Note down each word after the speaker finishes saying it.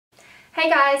Hey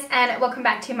guys, and welcome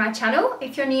back to my channel.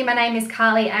 If you're new, my name is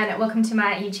Carly and welcome to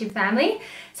my YouTube family.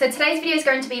 So today's video is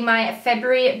going to be my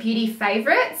February beauty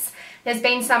favourites. There's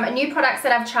been some new products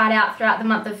that I've tried out throughout the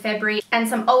month of February and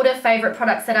some older favourite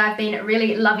products that I've been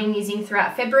really loving using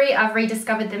throughout February. I've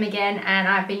rediscovered them again and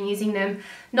I've been using them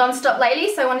non-stop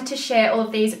lately, so I wanted to share all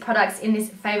of these products in this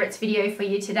favourites video for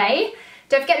you today.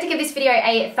 Don't forget to give this video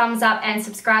a thumbs up and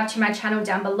subscribe to my channel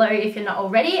down below if you're not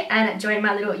already, and join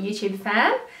my little YouTube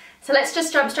fam. So let's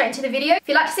just jump straight into the video. If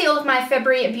you'd like to see all of my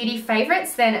February beauty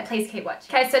favourites, then please keep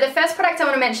watching. Okay, so the first product I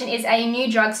want to mention is a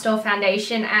new drugstore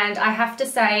foundation, and I have to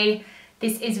say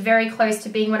this is very close to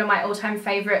being one of my all-time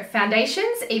favourite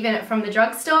foundations, even from the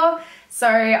drugstore. So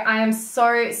I am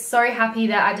so happy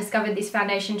that I discovered this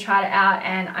foundation, tried it out,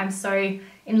 and I'm so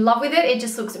in love with it. It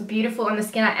just looks beautiful on the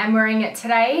skin. I am wearing it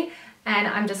today and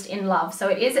I'm just in love. So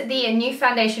it is the new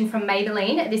foundation from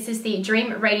Maybelline. This is the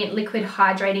Dream Radiant Liquid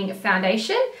Hydrating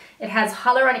Foundation. It has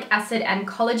hyaluronic acid and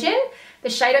collagen. The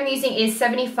shade I'm using is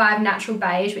 75 Natural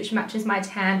Beige, which matches my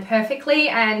tan perfectly,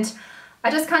 and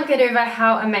I just can't get over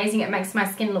how amazing it makes my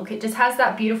skin look. It just has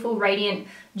that beautiful radiant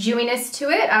dewiness to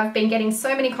it. I've been getting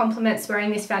so many compliments wearing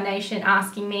this foundation,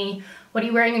 asking me, what are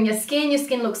you wearing on your skin? Your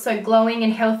skin looks so glowing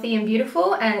and healthy and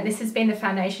beautiful, and this has been the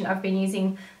foundation I've been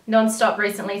using non-stop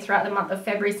recently throughout the month of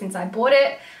February since I bought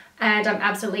it, and I'm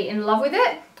absolutely in love with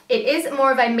it. It is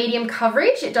more of a medium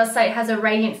coverage. It does say it has a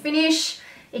radiant finish.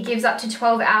 It gives up to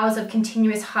 12 hours of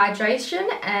continuous hydration,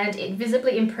 and it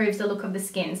visibly improves the look of the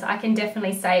skin. So I can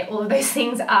definitely say all of those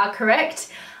things are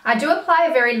correct. I do apply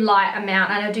a very light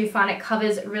amount, and I do find it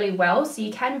covers really well, so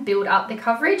you can build up the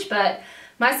coverage, but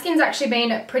my skin's actually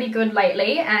been pretty good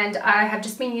lately, and I have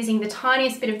just been using the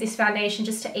tiniest bit of this foundation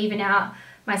just to even out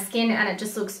my skin, and it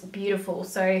just looks beautiful.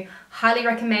 So highly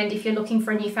recommend, if you're looking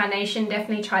for a new foundation,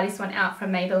 definitely try this one out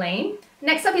from Maybelline.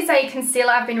 Next up is a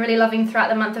concealer I've been really loving throughout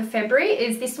the month of February.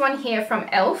 Is this one here from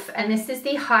e.l.f. and this is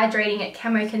the Hydrating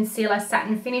Camo Concealer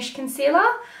Satin Finish Concealer.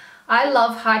 I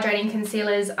love hydrating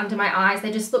concealers under my eyes.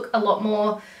 They just look a lot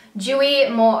more dewy,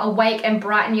 more awake, and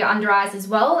brighten your under eyes as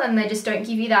well, and they just don't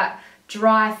give you that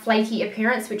dry, flaky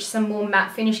appearance, which some more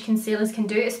matte finish concealers can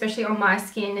do, especially on my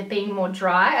skin being more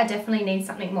dry. I definitely need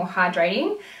something more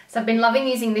hydrating. So I've been loving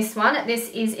using this one. This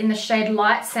is in the shade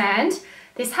Light Sand.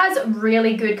 This has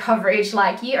really good coverage,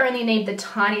 like you only need the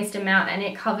tiniest amount and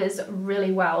it covers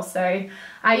really well. So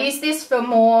I use this for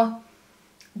more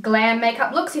glam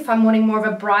makeup looks. If I'm wanting more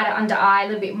of a brighter under eye, a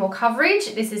little bit more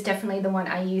coverage, this is definitely the one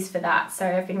I use for that. So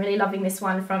I've been really loving this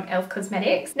one from e.l.f.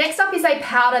 Cosmetics. Next up is a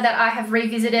powder that I have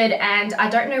revisited, and I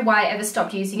don't know why I ever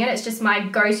stopped using it. It's just my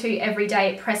go-to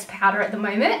everyday pressed powder at the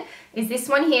moment. Is this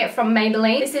one here from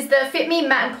Maybelline. This is the Fit Me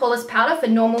Matte and Poreless Powder for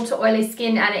normal to oily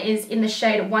skin, and it is in the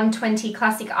shade 120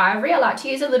 Classic Ivory. I like to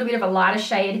use a little bit of a lighter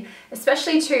shade,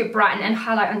 especially to brighten and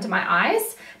highlight under my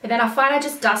eyes. But then I find I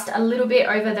just dust a little bit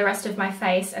over the rest of my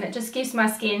face, and it just gives my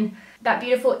skin that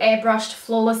beautiful airbrushed,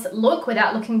 flawless look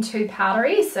without looking too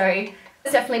powdery. So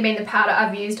it's definitely been the powder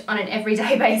I've used on an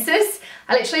everyday basis.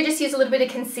 I literally just use a little bit of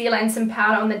concealer and some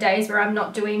powder on the days where I'm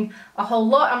not doing a whole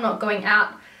lot, I'm not going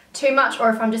out too much, or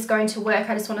if I'm just going to work,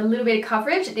 I just want a little bit of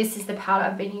coverage. This is the powder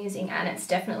I've been using, and it's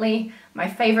definitely my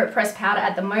favourite pressed powder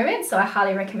at the moment, so I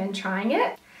highly recommend trying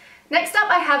it. Next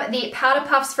up I have the Powder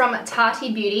Puffs from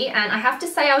Tati Beauty, and I have to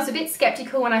say I was a bit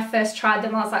skeptical when I first tried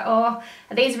them. I was like, oh,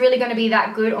 are these really going to be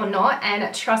that good or not?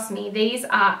 And trust me, these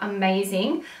are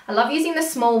amazing. I love using the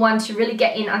small one to really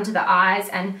get in under the eyes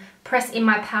and press in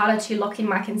my powder to lock in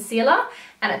my concealer.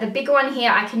 And the bigger one here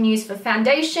I can use for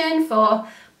foundation, for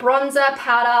bronzer,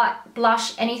 powder,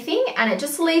 blush, anything, and it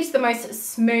just leaves the most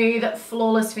smooth,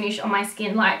 flawless finish on my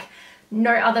skin like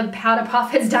no other powder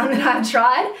puff has done that I've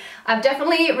tried. I've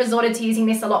definitely resorted to using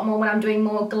this a lot more when I'm doing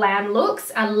more glam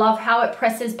looks. I love how it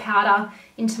presses powder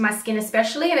into my skin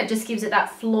especially, and it just gives it that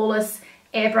flawless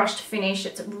airbrushed finish.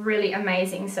 It's really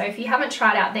amazing. So if you haven't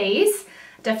tried out these,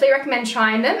 definitely recommend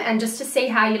trying them, and just to see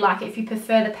how you like it, if you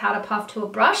prefer the powder puff to a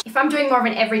brush. If I'm doing more of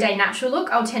an everyday natural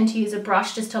look, I'll tend to use a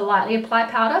brush just to lightly apply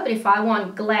powder, but if I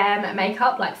want glam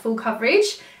makeup, like full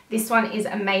coverage, this one is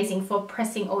amazing for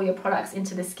pressing all your products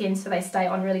into the skin so they stay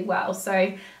on really well.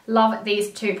 So love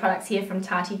these two products here from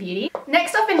Tati Beauty.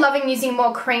 Next, I've been loving using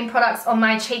more cream products on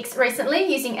my cheeks recently,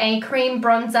 using a cream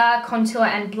bronzer, contour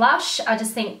and blush. I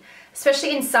just think,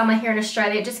 especially in summer here in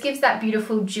Australia, it just gives that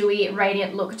beautiful, dewy,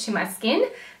 radiant look to my skin.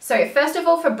 So first of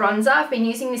all, for bronzer, I've been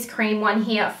using this cream one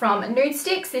here from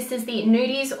NUDESTIX. This is the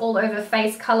Nudies All Over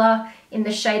Face colour in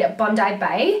the shade Bondi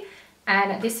Bay.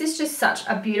 And this is just such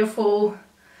a beautiful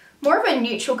more of a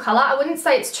neutral colour. I wouldn't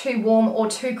say it's too warm or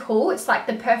too cool. It's like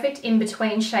the perfect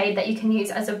in-between shade that you can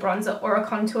use as a bronzer or a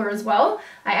contour as well.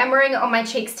 I am wearing it on my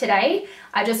cheeks today.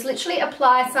 I just literally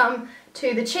apply some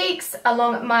to the cheeks,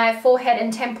 along my forehead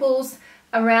and temples,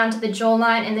 around the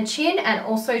jawline and the chin, and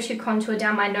also to contour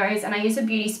down my nose. And I use a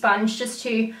beauty sponge just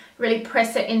to really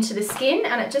press it into the skin,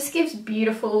 and it just gives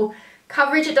beautiful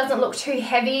coverage. It doesn't look too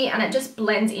heavy, and it just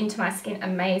blends into my skin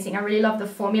amazing. I really love the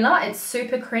formula. It's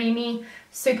super creamy,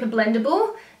 super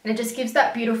blendable, and it just gives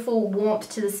that beautiful warmth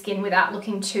to the skin without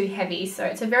looking too heavy. So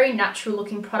it's a very natural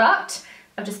looking product.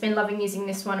 I've just been loving using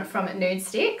this one from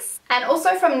NUDESTIX. And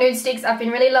also from NUDESTIX, I've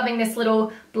been really loving this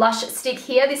little blush stick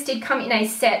here. This did come in a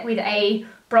set with a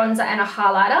bronzer and a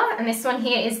highlighter. And this one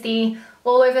here is the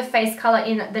all over face color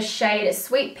in the shade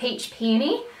Sweet Peach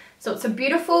Peony. So it's a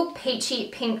beautiful peachy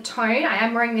pink tone. I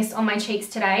am wearing this on my cheeks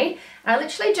today. And I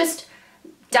literally just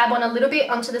dab on a little bit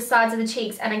onto the sides of the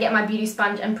cheeks, and I get my beauty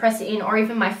sponge and press it in, or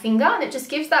even my finger. And it just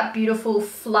gives that beautiful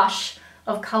flush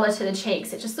of color to the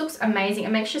cheeks. It just looks amazing.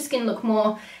 It makes your skin look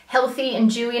more healthy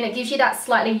and dewy, and it gives you that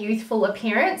slightly youthful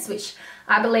appearance, which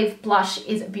I believe blush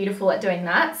is beautiful at doing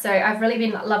that. So I've really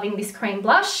been loving this cream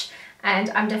blush, and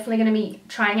I'm definitely going to be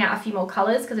trying out a few more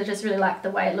colors because I just really like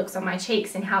the way it looks on my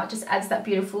cheeks and how it just adds that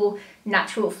beautiful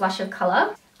natural flush of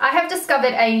color. I have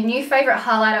discovered a new favorite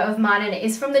highlighter of mine, and it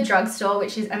is from the drugstore,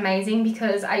 which is amazing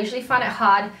because I usually find it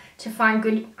hard to find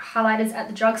good highlighters at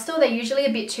the drugstore. They're usually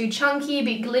a bit too chunky, a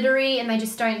bit glittery, and they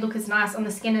just don't look as nice on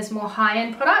the skin as more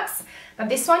high-end products. But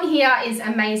this one here is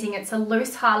amazing. It's a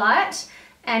loose highlight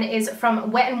and is from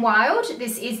Wet n Wild.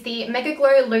 This is the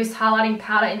MEGAGLO Loose Highlighting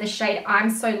Powder in the shade I'm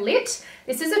So Lit.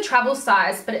 This is a travel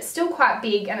size, but it's still quite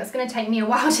big, and it's going to take me a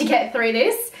while to get through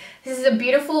this. This is a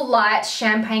beautiful light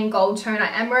champagne gold tone.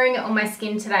 I am wearing it on my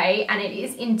skin today, and it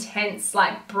is intense,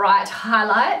 like bright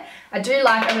highlight. I do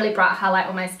like a really bright highlight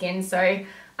on my skin, so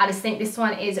I just think this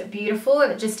one is beautiful.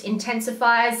 It just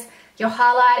intensifies your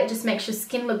highlight. It just makes your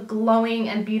skin look glowing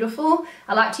and beautiful.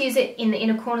 I like to use it in the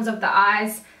inner corners of the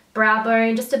eyes, brow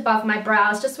bone, just above my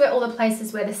brows, just where all the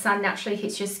places where the sun naturally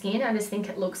hits your skin. I just think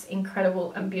it looks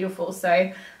incredible and beautiful. So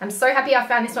I'm so happy I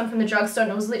found this one from the drugstore,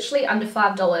 and it was literally under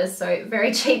 $5, so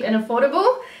very cheap and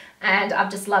affordable, and I've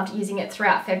just loved using it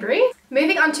throughout February.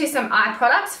 Moving on to some eye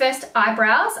products. First,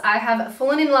 eyebrows. I have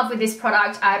fallen in love with this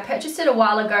product. I purchased it a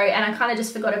while ago and I kind of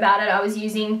just forgot about it. I was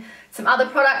using some other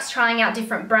products, trying out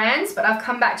different brands, but I've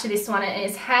come back to this one, and it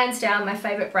is hands down my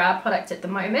favorite brow product at the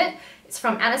moment. It's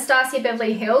from Anastasia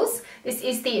Beverly Hills. This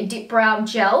is the DIPBROW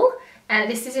Gel, and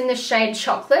this is in the shade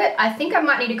Chocolate. I think I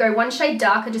might need to go one shade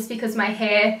darker just because my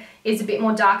hair is a bit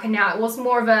more darker now. It was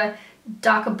more of a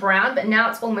darker brown, but now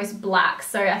it's almost black,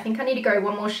 so I think I need to go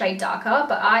one more shade darker.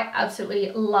 But I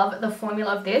absolutely love the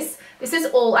formula of this. This is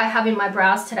all I have in my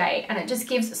brows today, and it just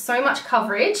gives so much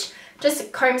coverage.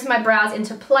 Just combs my brows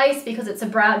into place because it's a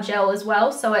brow gel as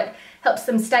well, so it helps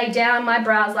them stay down. My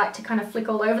brows like to kind of flick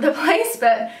all over the place,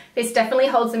 but this definitely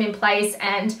holds them in place.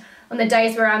 And on the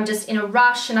days where I'm just in a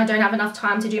rush and I don't have enough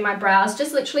time to do my brows,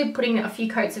 just literally putting a few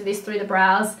coats of this through the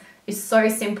brows is so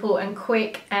simple and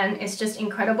quick, and it's just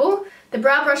incredible. The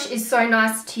brow brush is so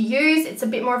nice to use. It's a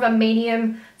bit more of a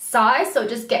medium size, so it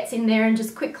just gets in there and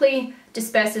just quickly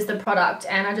disperses the product,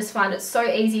 and I just find it so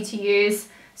easy to use.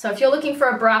 So if you're looking for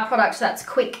a brow product that's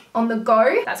quick on the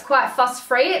go, that's quite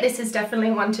fuss-free, this is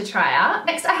definitely one to try out.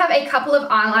 Next, I have a couple of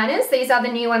eyeliners. These are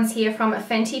the new ones here from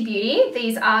Fenty Beauty.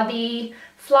 These are the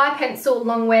FLYPENCIL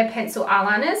Longwear Pencil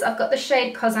Eyeliners. I've got the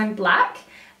shade Cause I'm Black,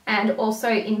 and also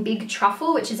in Big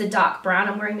Truffle, which is a dark brown.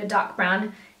 I'm wearing the dark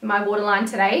brown in my waterline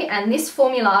today, and this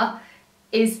formula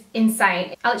is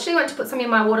insane. I literally went to put some in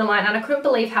my waterline and I couldn't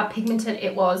believe how pigmented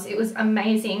it was. It was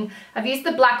amazing. I've used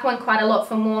the black one quite a lot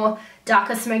for more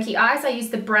darker smoky eyes. I use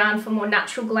the brown for more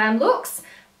natural glam looks,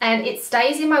 and it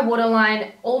stays in my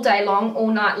waterline all day long,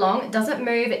 all night long. It doesn't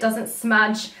move, it doesn't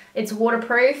smudge, it's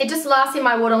waterproof. It just lasts in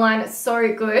my waterline. It's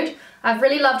so good. I've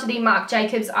really loved the Marc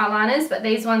Jacobs eyeliners, but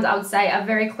these ones I would say are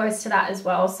very close to that as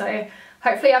well. So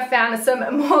hopefully I've found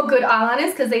some more good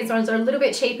eyeliners, because these ones are a little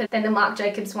bit cheaper than the Marc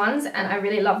Jacobs ones, and I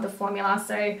really love the formula,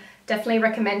 so definitely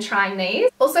recommend trying these.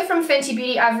 Also from Fenty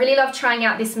Beauty, I've really loved trying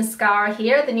out this mascara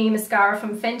here, the new mascara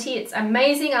from Fenty. It's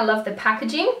amazing. I love the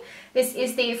packaging. This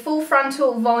is the Full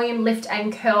Frontal Volume Lift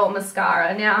and Curl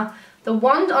Mascara. Now, the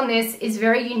wand on this is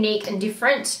very unique and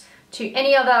different to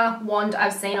any other wand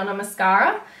I've seen on a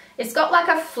mascara. It's got like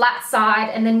a flat side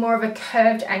and then more of a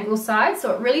curved angle side,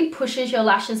 so it really pushes your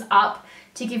lashes up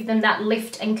to give them that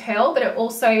lift and curl, but it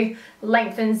also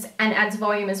lengthens and adds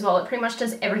volume as well. It pretty much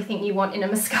does everything you want in a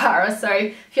mascara. So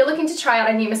if you're looking to try out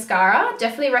a new mascara,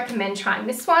 definitely recommend trying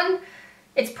this one.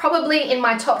 It's probably in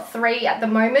my top 3 at the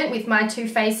moment with my Too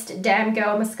Faced Damn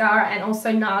Girl mascara and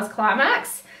also NARS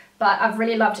Climax. But I've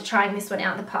really loved trying this one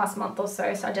out in the past month or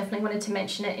so, so I definitely wanted to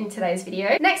mention it in today's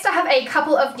video. Next, I have a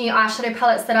couple of new eyeshadow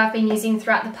palettes that I've been using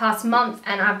throughout the past month,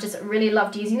 and I've just really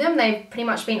loved using them. They've pretty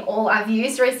much been all I've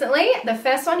used recently. The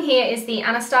first one here is the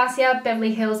Anastasia,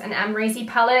 Beverly Hills and AMREZY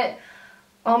palette.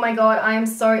 Oh my god, I am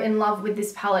so in love with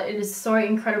this palette. It is so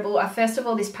incredible. First of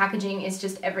all, this packaging is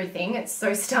just everything. It's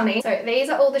so stunning. So these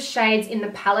are all the shades in the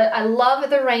palette. I love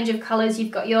the range of colors.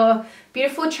 You've got your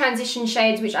beautiful transition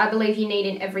shades, which I believe you need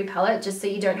in every palette, just so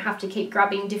you don't have to keep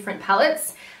grabbing different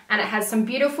palettes. And it has some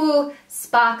beautiful,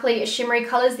 sparkly, shimmery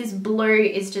colors. This blue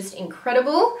is just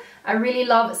incredible. I really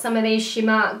love some of these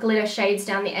shimmer glitter shades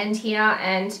down the end here,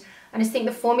 and I just think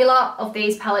the formula of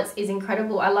these palettes is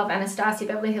incredible. I love Anastasia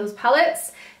Beverly Hills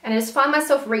palettes, and I just find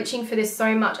myself reaching for this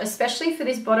so much, especially for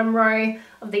this bottom row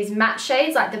of these matte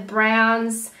shades like the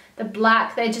browns, the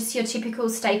black. They're just your typical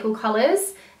staple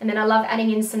colors, and then I love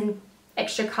adding in some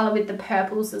extra color with the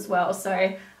purples as well.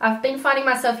 So I've been finding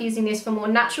myself using this for more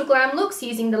natural glam looks,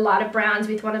 using the lighter browns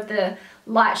with one of the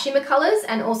light shimmer colors,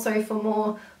 and also for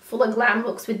more fuller glam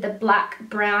looks with the black,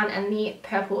 brown and the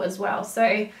purple as well. So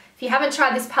if you haven't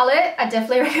tried this palette, I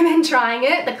definitely recommend trying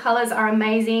it. The colors are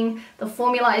amazing. The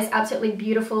formula is absolutely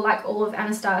beautiful, like all of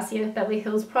Anastasia Beverly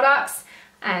Hills products.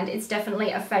 And it's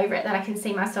definitely a favorite that I can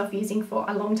see myself using for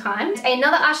a long time.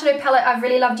 Another eyeshadow palette I've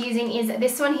really loved using is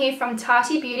this one here from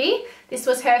Tati Beauty. This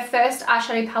was her first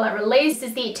eyeshadow palette release. This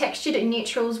is the Textured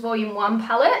Neutrals Volume 1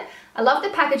 palette. I love the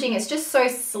packaging. It's just so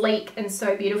sleek and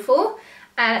so beautiful.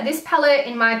 And this palette,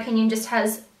 in my opinion, just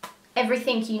has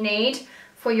everything you need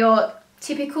for your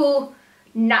typical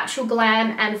natural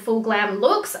glam and full glam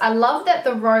looks. I love that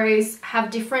the rows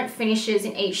have different finishes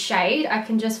in each shade. I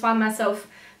can just find myself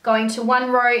going to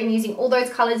one row and using all those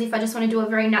colors if I just want to do a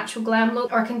very natural glam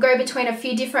look, or I can go between a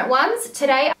few different ones.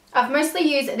 Today, I've mostly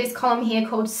used this column here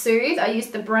called Soothe. I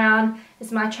used the brown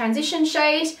as my transition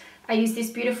shade. I used this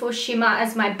beautiful shimmer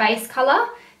as my base color.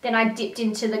 Then I dipped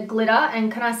into the glitter,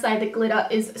 and can I say the glitter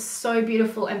is so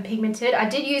beautiful and pigmented. I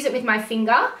did use it with my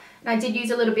finger, and I did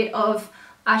use a little bit of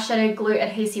eyeshadow glue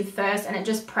adhesive first, and it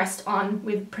just pressed on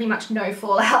with pretty much no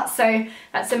fallout, so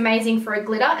that's amazing for a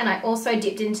glitter. And I also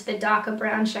dipped into the darker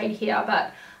brown shade here,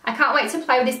 but I can't wait to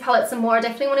play with this palette some more. I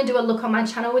definitely want to do a look on my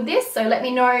channel with this, so let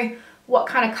me know what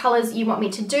kind of colors you want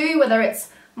me to do, whether it's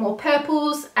more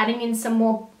purples, adding in some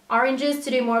more oranges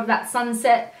to do more of that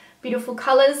sunset beautiful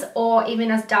colors, or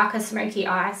even as darker smoky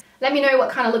eyes. Let me know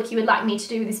what kind of look you would like me to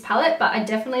do with this palette, but I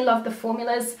definitely love the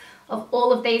formulas of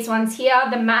all of these ones here.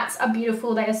 The mattes are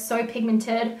beautiful. They are so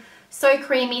pigmented, so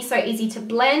creamy, so easy to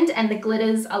blend, and the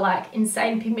glitters are like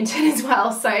insane pigmented as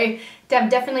well. So I've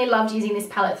definitely loved using this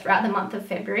palette throughout the month of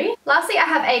February. Lastly, I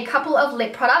have a couple of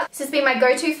lip products. This has been my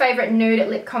go-to favorite nude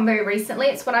lip combo recently.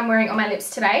 It's what I'm wearing on my lips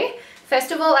today.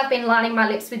 First of all, I've been lining my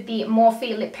lips with the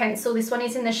Morphe lip pencil. This one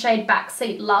is in the shade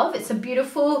Backseat Love. It's a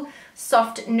beautiful,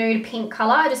 soft nude pink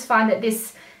color. I just find that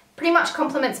this pretty much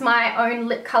complements my own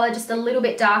lip color, just a little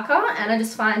bit darker, and I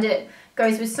just find it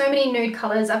goes with so many nude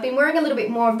colors. I've been wearing a little bit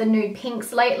more of the nude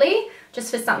pinks lately,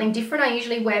 just for something different. I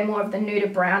usually wear more of the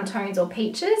nude brown tones or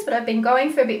peaches, but I've been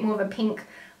going for a bit more of a pink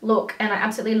look, and I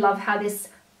absolutely love how this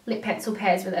lip pencil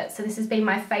pairs with it. So this has been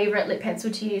my favorite lip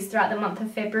pencil to use throughout the month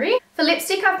of February. For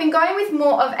lipstick, I've been going with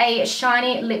more of a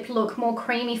shiny lip look, more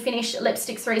creamy finish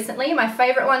lipsticks recently. My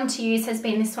favorite one to use has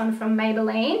been this one from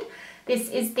Maybelline. This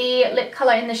is the lip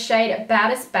color in the shade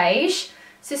Baddest Beige.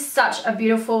 This is such a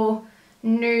beautiful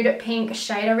nude pink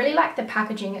shade. I really like the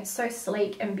packaging. It's so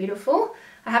sleek and beautiful.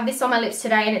 I have this on my lips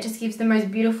today, and it just gives the most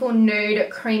beautiful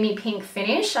nude creamy pink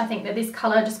finish. I think that this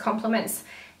color just complements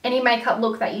any makeup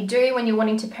look that you do when you're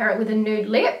wanting to pair it with a nude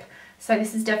lip. So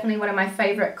this is definitely one of my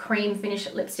favorite cream finish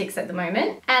lipsticks at the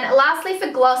moment. And lastly,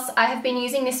 for gloss, I have been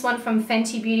using this one from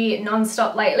Fenty Beauty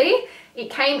non-stop lately. It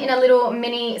came in a little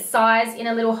mini size in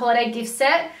a little holiday gift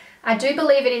set. I do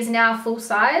believe it is now full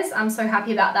size. I'm so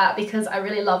happy about that because I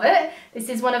really love it. This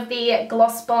is one of the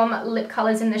Gloss Bomb lip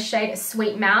colors in the shade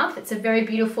Sweet Mouth. It's a very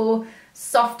beautiful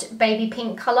soft baby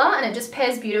pink color, and it just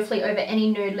pairs beautifully over any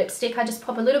nude lipstick. I just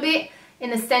pop a little bit in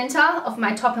the center of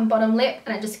my top and bottom lip,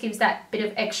 and it just gives that bit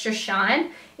of extra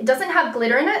shine. It doesn't have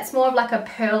glitter in it. It's more of like a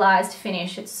pearlized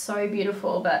finish. It's so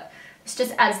beautiful, but this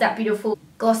just adds that beautiful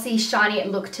glossy shiny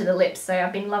look to the lips. So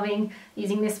I've been loving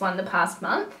using this one the past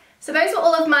month. So those were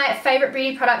all of my favorite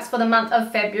beauty products for the month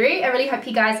of February. I really hope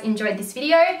you guys enjoyed this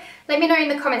video. Let me know in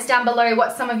the comments down below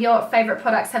what some of your favorite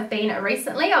products have been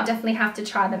recently. I'll definitely have to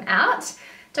try them out.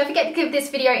 Don't forget to give this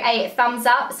video a thumbs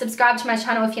up, subscribe to my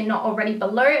channel if you're not already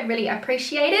below. I really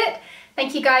appreciate it.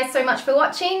 Thank you guys so much for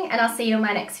watching, and I'll see you in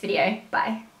my next video.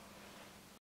 Bye.